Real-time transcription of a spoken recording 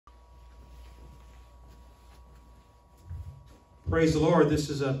Praise the Lord. This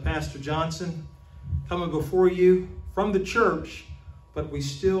is Pastor Johnson coming before you from the church, but we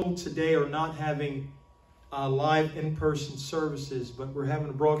still today are not having live in-person services, but we're having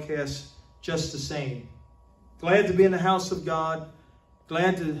a broadcast just the same. Glad to be in the house of God,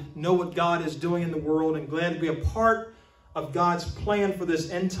 glad to know what God is doing in the world, and glad to be a part of God's plan for this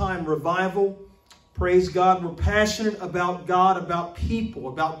end-time revival. Praise God. We're passionate about God, about people,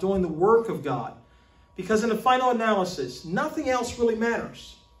 about doing the work of God. Because in the final analysis, nothing else really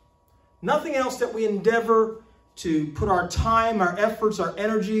matters. Nothing else that we endeavor to put our time, our efforts, our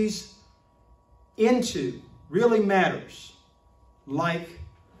energies into really matters. Like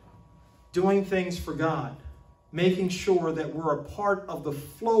doing things for God. Making sure that we're a part of the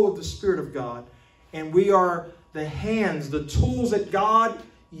flow of the Spirit of God. And we are the hands, the tools that God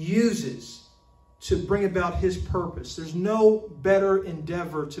uses to bring about His purpose. There's no better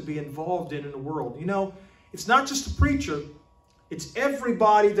endeavor to be involved in the world. You know, it's not just a preacher. It's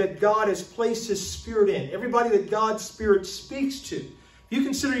everybody that God has placed His Spirit in. Everybody that God's Spirit speaks to. If you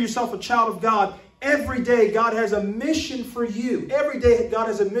consider yourself a child of God, every day God has a mission for you. Every day God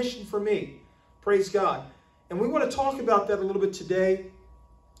has a mission for me. Praise God. And we want to talk about that a little bit today.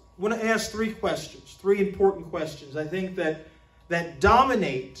 I want to ask three questions, three important questions. I think that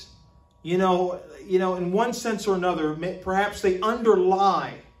dominate, you know, in one sense or another, perhaps they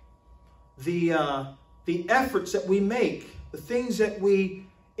underlie the efforts that we make, the things that we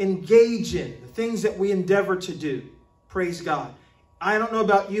engage in, the things that we endeavor to do. Praise God. I don't know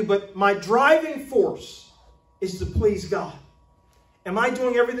about you, but my driving force is to please God. Am I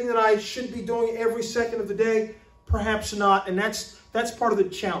doing everything that I should be doing every second of the day? Perhaps not. And that's part of the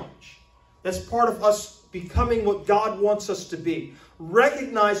challenge. That's part of us becoming what God wants us to be.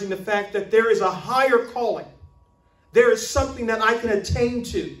 Recognizing the fact that there is a higher calling. There is something that I can attain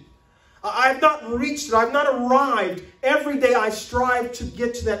to. I've not reached it. I've not arrived. Every day I strive to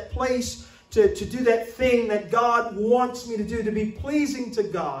get to that place, to do that thing that God wants me to do, to be pleasing to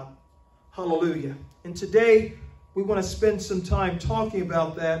God. Hallelujah. And today we want to spend some time talking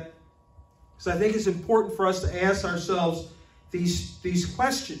about that, because I think it's important for us to ask ourselves these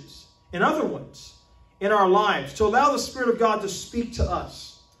questions and other ones in our lives, to allow the Spirit of God to speak to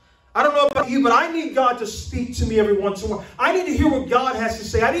us. I don't know about you, but I need God to speak to me every once in a while. I need to hear what God has to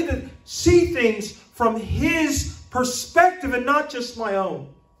say. I need to see things from His perspective and not just my own.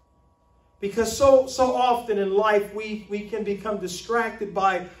 Because so often in life we can become distracted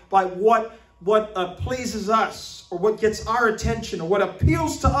by what pleases us, or what gets our attention, or what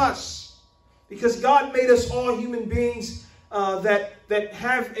appeals to us. Because God made us all human beings that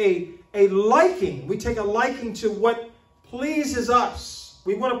have a liking. We take a liking to what pleases us.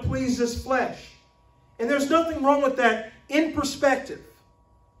 We want to please this flesh. And there's nothing wrong with that in perspective.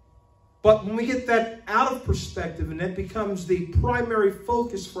 But when we get that out of perspective and that becomes the primary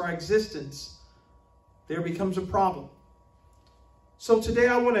focus for our existence, there becomes a problem. So today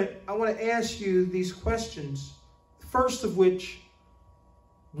I want to ask you these questions. First of which,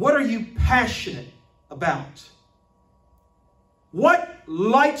 what are you passionate about? What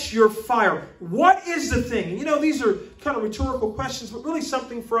lights your fire? What is the thing? And you know, these are kind of rhetorical questions, but really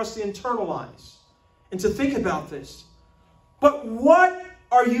something for us to internalize and to think about this. But what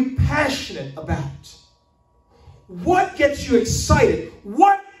are you passionate about? What gets you excited?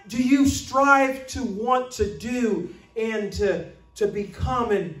 What do you strive to want to do and to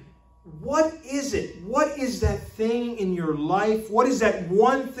become? And what is it? What is that thing in your life? What is that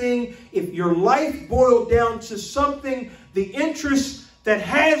one thing? If your life boiled down to something, the interest that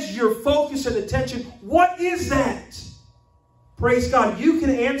has your focus and attention, what is that? Praise God. You can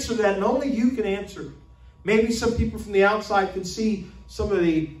answer that, and only you can answer. Maybe some people from the outside can see some of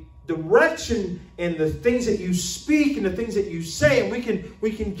the direction and the things that you speak and the things that you say, and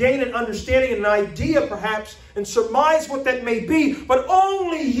we can gain an understanding and an idea perhaps and surmise what that may be, but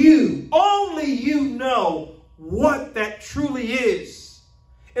only you know what that truly is.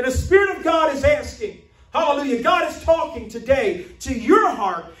 And the Spirit of God is asking, hallelujah, God is talking today to your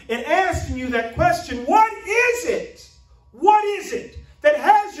heart and asking you that question. What is it? What is it that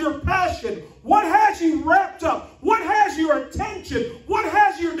has your passion? What has you wrapped up? What has your attention? What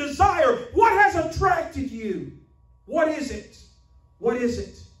has your desire? What has attracted you? What is it? What is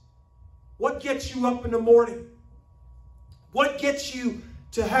it? What gets you up in the morning? What gets you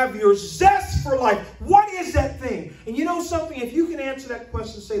to have your zest for life? What is that thing? And you know something? If you can answer that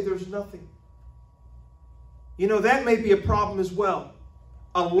question, say there's nothing. You know, that may be a problem as well.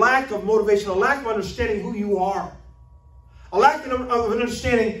 A lack of motivation, a lack of understanding who you are. A lack of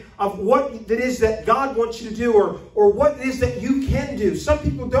understanding of what it is that God wants you to do, or what it is that you can do. Some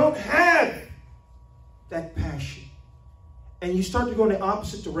people don't have that passion. And you start to go in the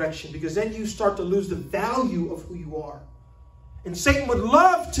opposite direction, because then you start to lose the value of who you are. And Satan would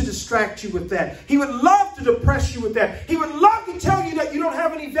love to distract you with that. He would love to depress you with that. He would love to tell you that you don't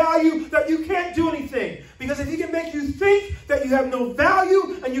have any value, that you can't do anything. Because if he can make you think that you have no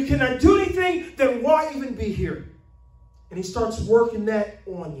value and you cannot do anything, then why even be here? And he starts working that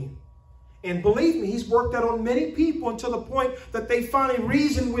on you. And believe me, he's worked that on many people until the point that they finally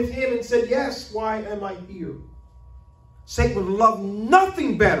reasoned with him and said, yes, why am I here? Satan would love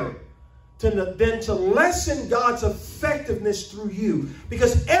nothing better than to lessen God's effectiveness through you.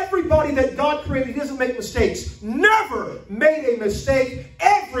 Because everybody that God created doesn't make mistakes. Never made a mistake.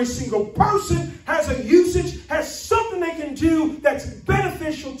 Every single person has a usage, has something they can do that's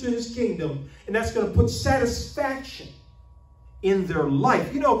beneficial to his kingdom. And that's going to put satisfaction in their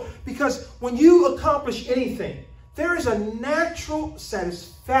life. You know, because when you accomplish anything, there is a natural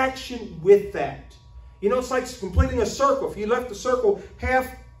satisfaction with that. You know, it's like completing a circle. If you left the circle half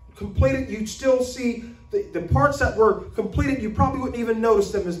completed, you'd still see the parts that were completed. You probably wouldn't even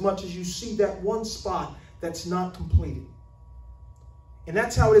notice them as much as you see that one spot that's not completed. And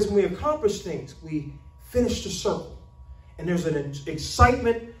that's how it is when we accomplish things. We finish the circle. And there's an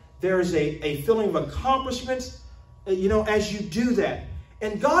excitement. There's a feeling of accomplishment, you know, as you do that.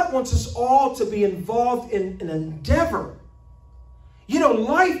 And God wants us all to be involved in an endeavor. You know,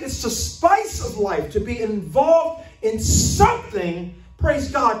 life is the spice of life, to be involved in something, praise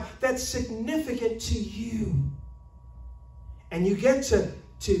God, that's significant to you. And you get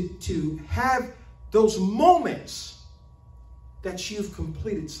to have those moments that you've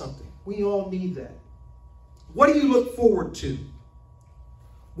completed something. We all need that. What do you look forward to?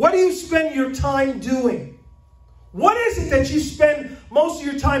 What do you spend your time doing? What is it that you spend most of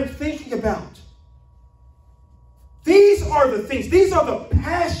your time thinking about? These are the things. These are the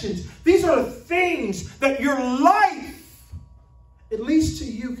passions. These are the things that your life, at least to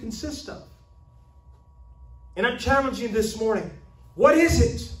you, consists of. And I'm challenging you this morning. What is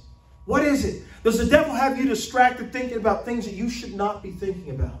it? What is it? Does the devil have you distracted thinking about things that you should not be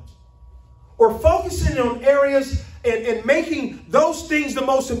thinking about? Or focusing on areas and making those things the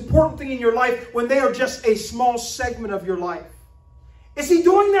most important thing in your life when they are just a small segment of your life? Is he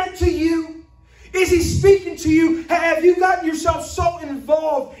doing that to you? Is he speaking to you? Have you gotten yourself so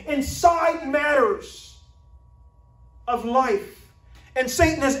involved in side matters of life? And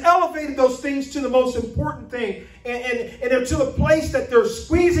Satan has elevated those things to the most important thing. And they're to a place that they're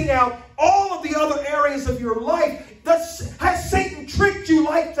squeezing out all of the other areas of your life. Has Satan tricked you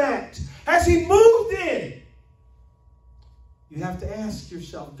like that? Has he moved in? You have to ask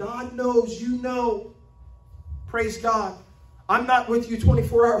yourself. God knows, you know. Praise God. I'm not with you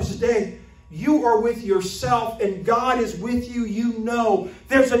 24 hours a day. You are with yourself, and God is with you. You know.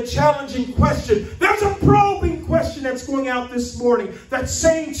 There's a challenging question. There's a probing question that's going out this morning that's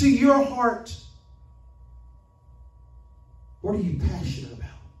saying to your heart, what are you passionate about?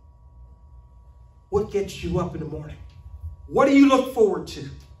 What gets you up in the morning? What do you look forward to?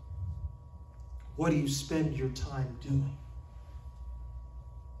 What do you spend your time doing?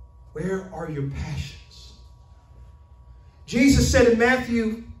 Where are your passions? Jesus said in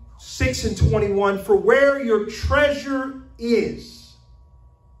Matthew 6:21, for where your treasure is,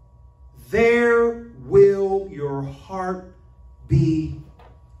 there will your heart be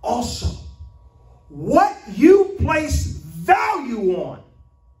also. What you place value on,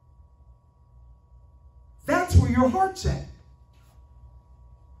 that's where your heart's at.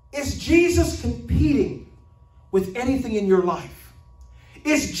 Is Jesus competing with anything in your life?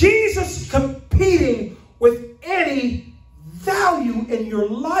 Is Jesus competing with any value in your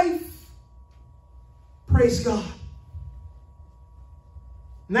life? Praise God.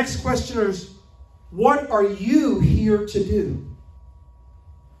 Next question is, what are you here to do?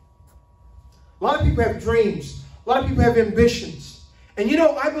 A lot of people have dreams. A lot of people have ambitions. And you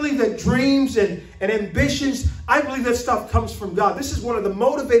know, I believe that dreams and ambitions, I believe that stuff comes from God. This is one of the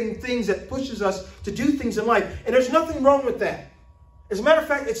motivating things that pushes us to do things in life. And there's nothing wrong with that. As a matter of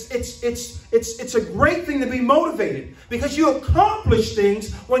fact, it's a great thing to be motivated, because you accomplish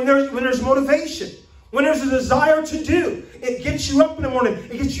things when there's motivation, when there's a desire to do. It gets you up in the morning.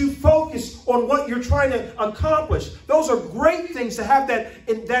 It gets you focused on what you're trying to accomplish. Those are great things to have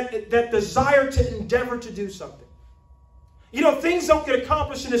that desire to endeavor to do something. You know, things don't get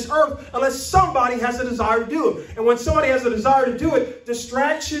accomplished in this earth unless somebody has a desire to do it. And when somebody has a desire to do it,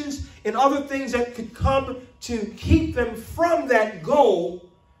 distractions and other things that could come to keep them from that goal,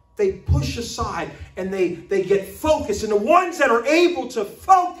 they push aside and they get focused. And the ones that are able to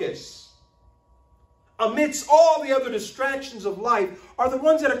focus amidst all the other distractions of life are the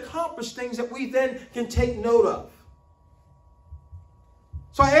ones that accomplish things that we then can take note of.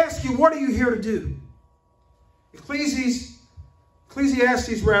 So I ask you, what are you here to do? Ecclesiastes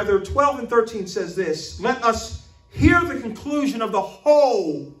 12 and 13 says this, let us hear the conclusion of the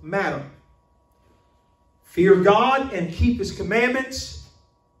whole matter. Fear God and keep his commandments,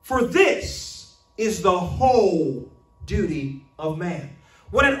 for this is the whole duty of man.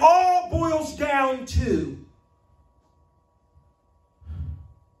 When it all boils down to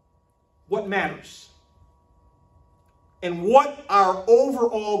what matters and what our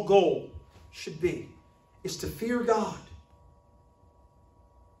overall goal should be, is to fear God.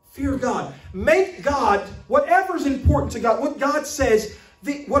 Fear God. Make God, whatever's important to God, what God says,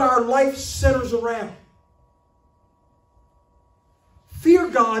 what our life centers around. Fear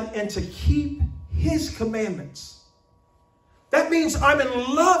God and to keep his commandments. That means I'm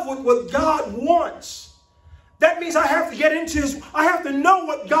in love with what God wants. That means I have to get into I have to know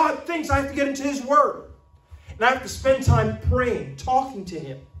what God thinks. I have to get into his word. And I have to spend time praying, talking to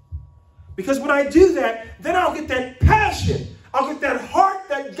him. Because when I do that, then I'll get that passion. I'll get that heart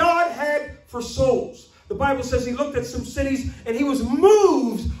that God had for souls. The Bible says he looked at some cities and he was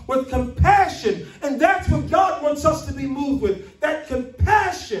moved with compassion. And that's what God wants us to be moved with. That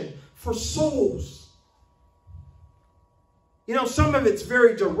compassion for souls. You know, some of it's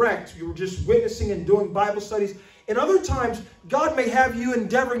very direct. You were just witnessing and doing Bible studies. And other times, God may have you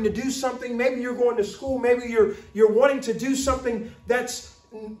endeavoring to do something. Maybe you're going to school. Maybe you're wanting to do something that's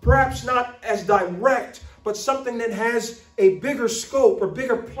perhaps not as direct, but something that has a bigger scope or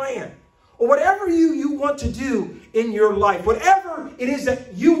bigger plan. Or whatever you want to do in your life, whatever it is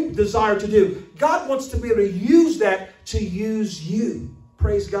that you desire to do, God wants to be able to use that to use you.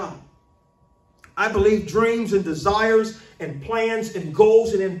 Praise God. I believe dreams and desires and plans and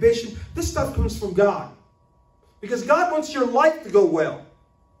goals and ambition, this stuff comes from God. Because God wants your life to go well.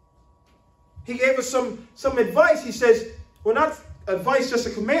 He gave us some advice. He says, well, not advice, just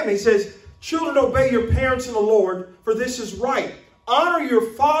a commandment. He says, children, obey your parents in the Lord, for this is right. Honor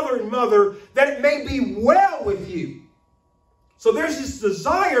your father and mother, that it may be well with you. So there's this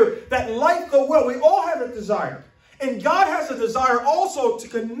desire that life go well. We all have a desire. And God has a desire also to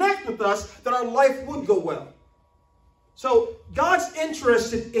connect with us that our life would go well. So God's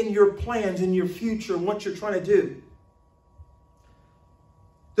interested in your plans, in your future, and what you're trying to do.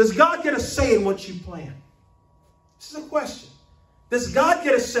 Does God get a say in what you plan? This is a question. Does God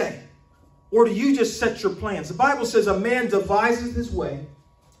get a say? Or do you just set your plans? The Bible says a man devises his way,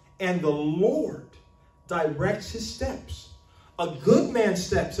 and the Lord directs his steps. A good man's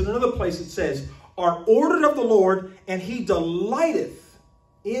steps, in another place it says, are ordered of the Lord, and he delighteth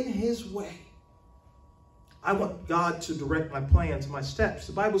in his way. I want God to direct my plans, my steps.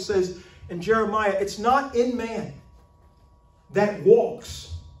 The Bible says in Jeremiah, it's not in man that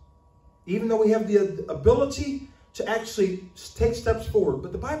walks, even though we have the ability to actually take steps forward.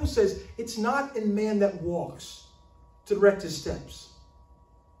 But the Bible says it's not in man that walks to direct his steps.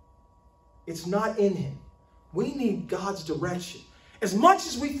 It's not in him. We need God's direction. As much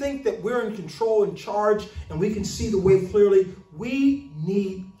as we think that we're in control and charge and we can see the way clearly, we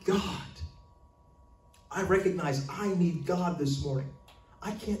need God. I recognize I need God this morning.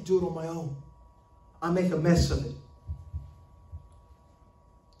 I can't do it on my own. I make a mess of it.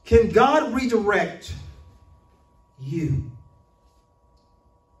 Can God redirect you?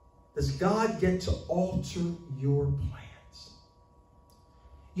 Does God get to alter your plans?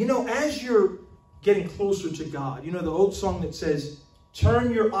 You know, as you're getting closer to God, you know the old song that says,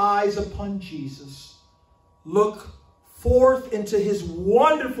 turn your eyes upon Jesus, look forth into his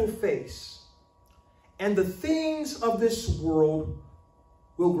wonderful face, and the things of this world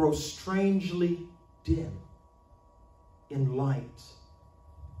will grow strangely dim in light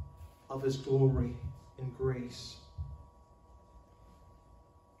of his glory and grace.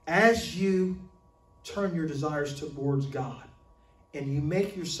 As you turn your desires towards God and you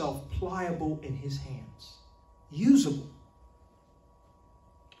make yourself pliable in his hands, usable,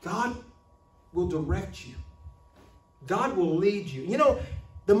 God will direct you. God will lead you. You know,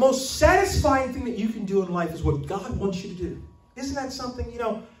 the most satisfying thing that you can do in life is what God wants you to do. Isn't that something? You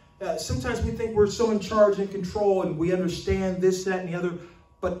know, sometimes we think we're so in charge and control and we understand this, that, and the other.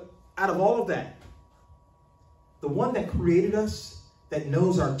 But out of all of that, the one that created us, that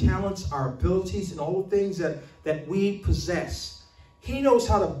knows our talents, our abilities, and all the things that we possess, he knows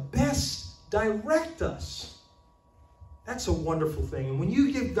how to best direct us. That's a wonderful thing. And when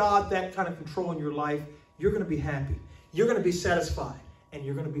you give God that kind of control in your life, you're going to be happy. You're going to be satisfied. And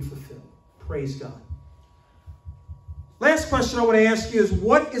you're going to be fulfilled. Praise God. Last question I want to ask you is,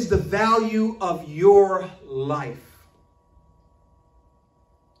 what is the value of your life?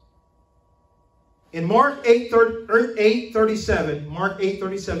 In Mark 8:37, Mark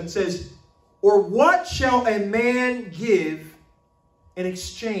 8:37 says, or what shall a man give in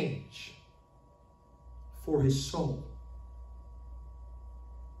exchange for his soul?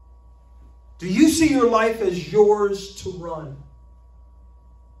 Do you see your life as yours to run?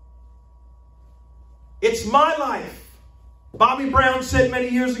 It's my life. Bobby Brown said many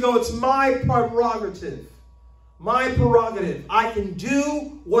years ago, it's my prerogative. My prerogative. I can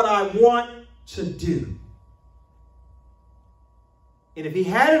do what I want to do. And if he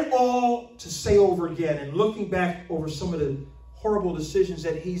had it all to say over again, and looking back over some of the horrible decisions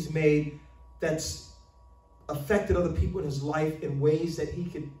that he's made that's affected other people in his life in ways that he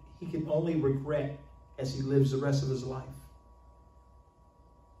can only regret as he lives the rest of his life.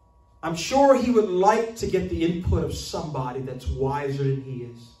 I'm sure he would like to get the input of somebody that's wiser than he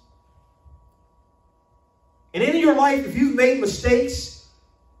is. And in your life, if you've made mistakes,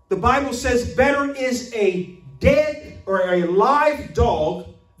 the Bible says better is a dead or a live dog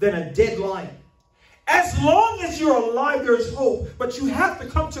than a dead lion. As long as you're alive, there's hope. But you have to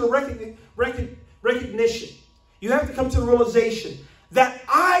come to the recognition. You have to come to the realization that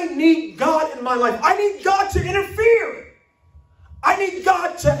I need God in my life. I need God to interfere. I need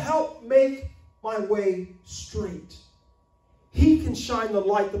God to help make my way straight. He can shine the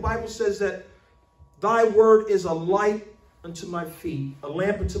light. The Bible says that thy word is a light unto my feet, a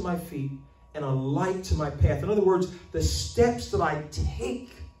lamp unto my feet, and a light to my path. In other words, the steps that I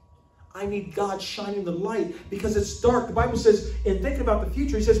take, I need God shining the light because it's dark. The Bible says, in thinking about the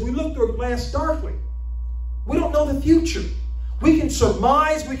future, he says, we look through a glass darkly. We don't know the future. We can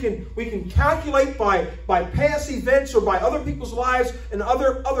surmise, we can calculate by past events or by other people's lives and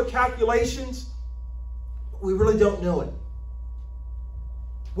other calculations. But we really don't know it.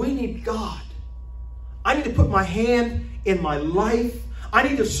 We need God. I need to put my hand in my life. I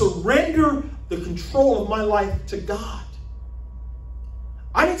need to surrender the control of my life to God.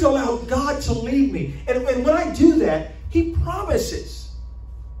 I need to allow God to lead me. And when I do that, he promises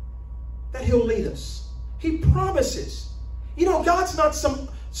that he'll lead us. He promises. You know, God's not some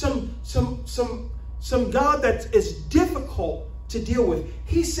God that is difficult to deal with.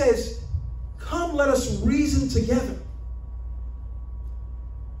 He says, come, let us reason together.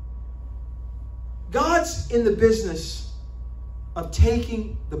 God's in the business of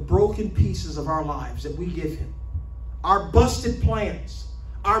taking the broken pieces of our lives that we give him, our busted plans,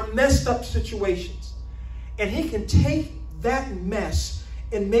 our messed up situations, and he can take that mess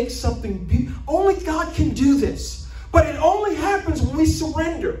and make something beautiful. Only God can do this. But it only happens when we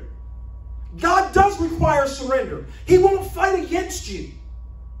surrender. God does require surrender. He won't fight against you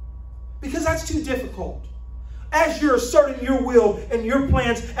because that's too difficult. As you're asserting your will and your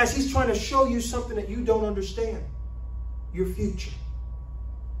plans, as he's trying to show you something that you don't understand, your future.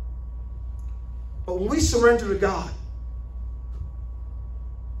 But when we surrender to God,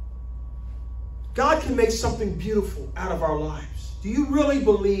 God can make something beautiful out of our lives. Do you really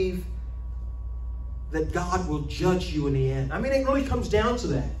believe that God will judge you in the end? I mean, it really comes down to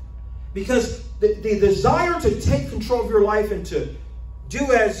that. Because the desire to take control of your life and to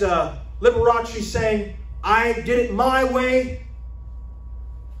do as Liberace saying, I did it my way.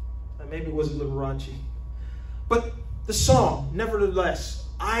 Maybe it wasn't Liberace. But the song, nevertheless,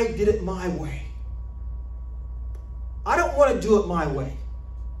 I did it my way. I don't want to do it my way.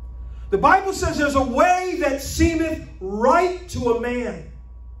 The Bible says there's a way that seemeth right to a man,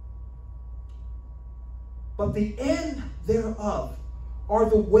 but the end thereof are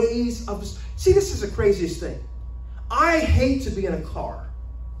the ways of... See, this is the craziest thing. I hate to be in a car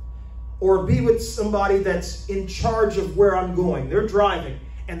or be with somebody that's in charge of where I'm going. They're driving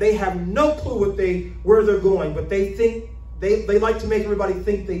and they have no clue where they're going, but they think they like to make everybody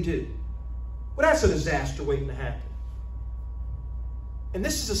think they do. Well, that's a disaster waiting to happen. And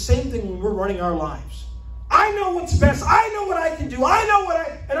this is the same thing when we're running our lives. I know what's best. I know what I can do. I know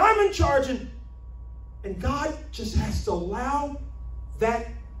and I'm in charge. And God just has to allow that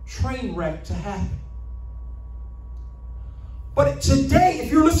train wreck to happen. But today,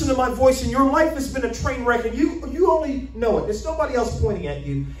 if you're listening to my voice and your life has been a train wreck and you only know it, it's nobody else pointing at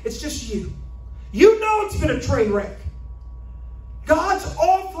you, it's just you. You know it's been a train wreck. God's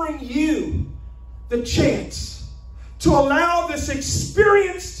offering you the chance to allow this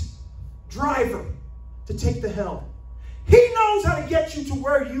experienced driver to take the helm. He knows how to get you to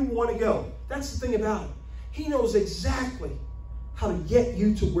where you want to go. That's the thing about it. He knows exactly how to get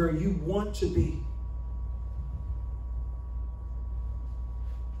you to where you want to be.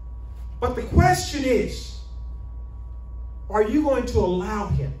 But the question is, are you going to allow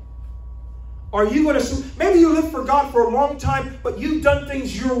him? Are you going to... Maybe you lived for God for a long time, but you've done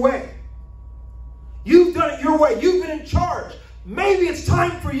things your way. done it your way. You've been in charge. Maybe it's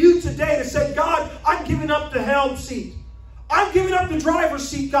time for you today to say, God, I'm giving up the helm seat. I'm giving up the driver's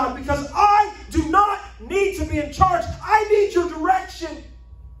seat, God, because I do not need to be in charge. I need your direction.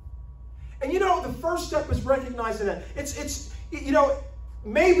 And you know, the first step is recognizing that. It's you know,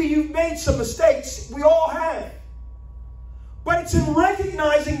 maybe you've made some mistakes. We all have. But it's in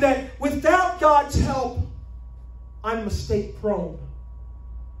recognizing that without God's help, I'm mistake prone.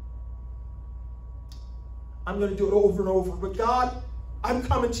 I'm going to do it over and over. But God, I'm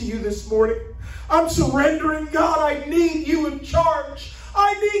coming to you this morning. I'm surrendering. God, I need you in charge.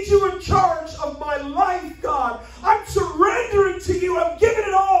 I need you in charge of my life, God. I'm surrendering to you. I'm giving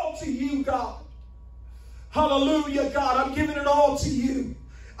it all to you, God. Hallelujah, God. I'm giving it all to you.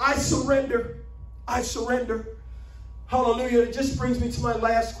 I surrender. I surrender. Hallelujah. It just brings me to my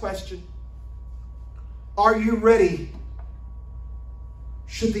last question. Are you ready?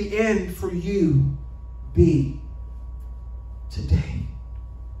 Should the end for you be today?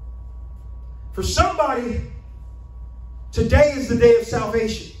 For somebody, today is the day of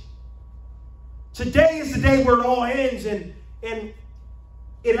salvation. Today is the day where it all ends, and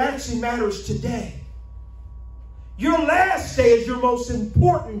it actually matters today. Your last day is your most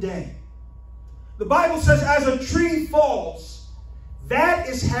important day. The Bible says, as a tree falls, that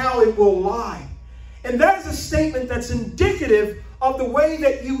is how it will lie. And that is a statement that's indicative of the way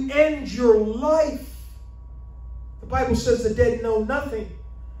that you end your life. The Bible says the dead know nothing.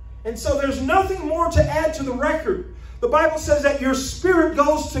 And so there's nothing more to add to the record. The Bible says that your spirit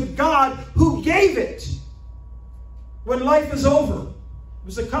goes to God who gave it when life is over. It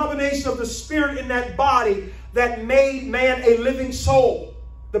was a combination of the spirit in that body that made man a living soul,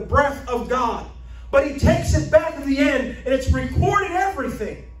 the breath of God. But he takes it back at the end, and it's recorded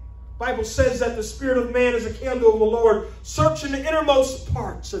everything. The Bible says that the spirit of man is a candle of the Lord, searching the innermost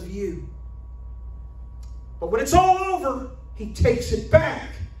parts of you. But when it's all over, he takes it back,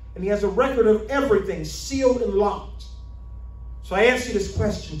 and he has a record of everything, sealed and locked. So I ask you this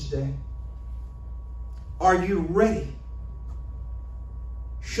question today. Are you ready?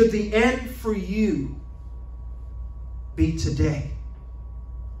 Should the end for you be today?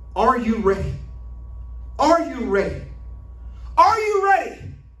 Are you ready? Are you ready? Are you ready?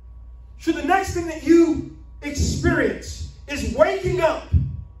 Should the next thing that you experience is waking up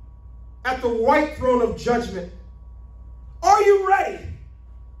at the white throne of judgment, are you ready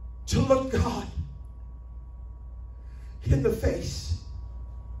to look God in the face?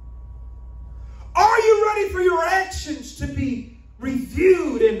 Are you ready for your actions to be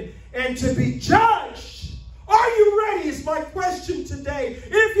reviewed and to be judged? Are you ready is my question today.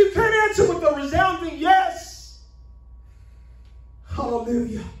 If you can answer with a resounding yes,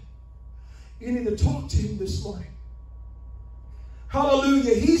 hallelujah. You need to talk to him this morning.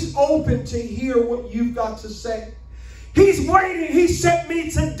 Hallelujah. He's open to hear what you've got to say. He's waiting. He sent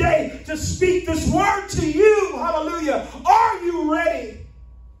me today to speak this word to you. Hallelujah. Are you ready?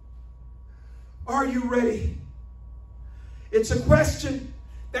 Are you ready? It's a question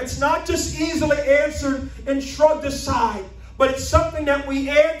that's not just easily answered and shrugged aside, but it's something that we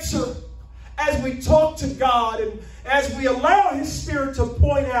answer as we talk to God and as we allow his Spirit to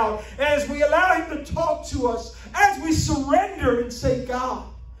point out, as we allow him to talk to us, as we surrender and say, God,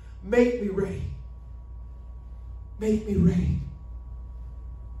 make me ready. Make me ready.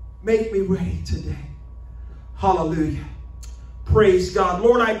 Make me ready today. Hallelujah. Praise God.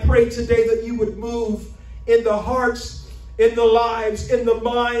 Lord, I pray today that you would move in the hearts, in the lives, in the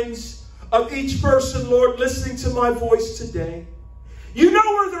minds of each person, Lord, listening to my voice today. You know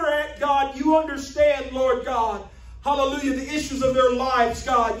where they're at, God. You understand, Lord God. Hallelujah, the issues of their lives,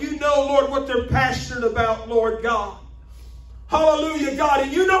 God. You know, Lord, what they're passionate about, Lord God. Hallelujah, God.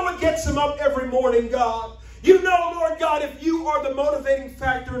 And you know what gets them up every morning, God. You know, Lord God, if you are the motivating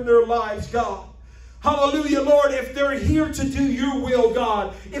factor in their lives, God. Hallelujah, Lord, if they're here to do your will,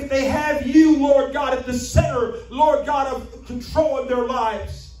 God. If they have you, Lord God, at the center, Lord God, of control in their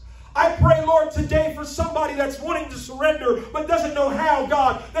lives. I pray, Lord, today for somebody that's wanting to surrender but doesn't know how,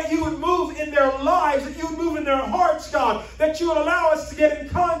 God, that you would move in their lives, that you would move in their hearts, God, that you would allow us to get in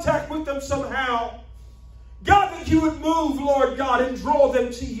contact with them somehow. God, that you would move, Lord God, and draw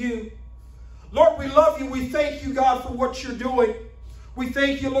them to you. Lord, we love you. We thank you, God, for what you're doing. We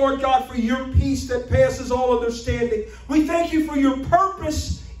thank you, Lord God, for your peace that passes all understanding. We thank you for your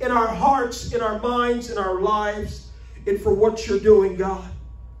purpose in our hearts, in our minds, in our lives, and for what you're doing, God.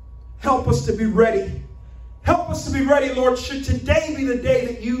 Help us to be ready. Help us to be ready, Lord. Should today be the day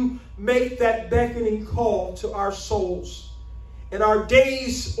that you make that beckoning call to our souls and our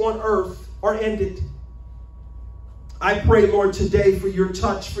days on earth are ended. I pray, Lord, today for your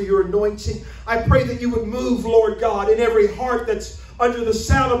touch, for your anointing. I pray that you would move, Lord God, in every heart that's under the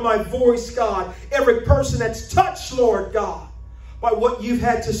sound of my voice, God. Every person that's touched, Lord God, by what you've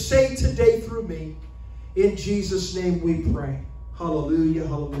had to say today through me. In Jesus' name we pray. Hallelujah,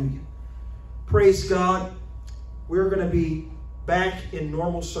 hallelujah. Praise God. We're going to be back in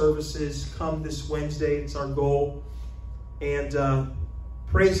normal services come this Wednesday. It's our goal. And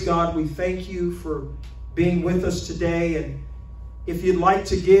praise God, we thank you for being with us today. And if you'd like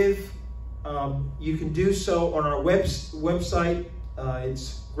to give, you can do so on our website.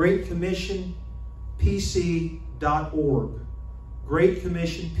 It's greatcommissionpc.org.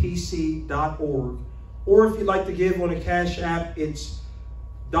 greatcommissionpc.org. Or if you'd like to give on a Cash App, it's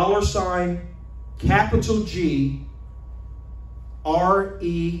 $G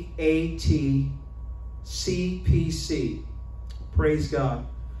REATCPC. Praise God.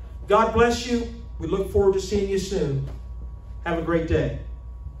 God bless you. We look forward to seeing you soon. Have a great day.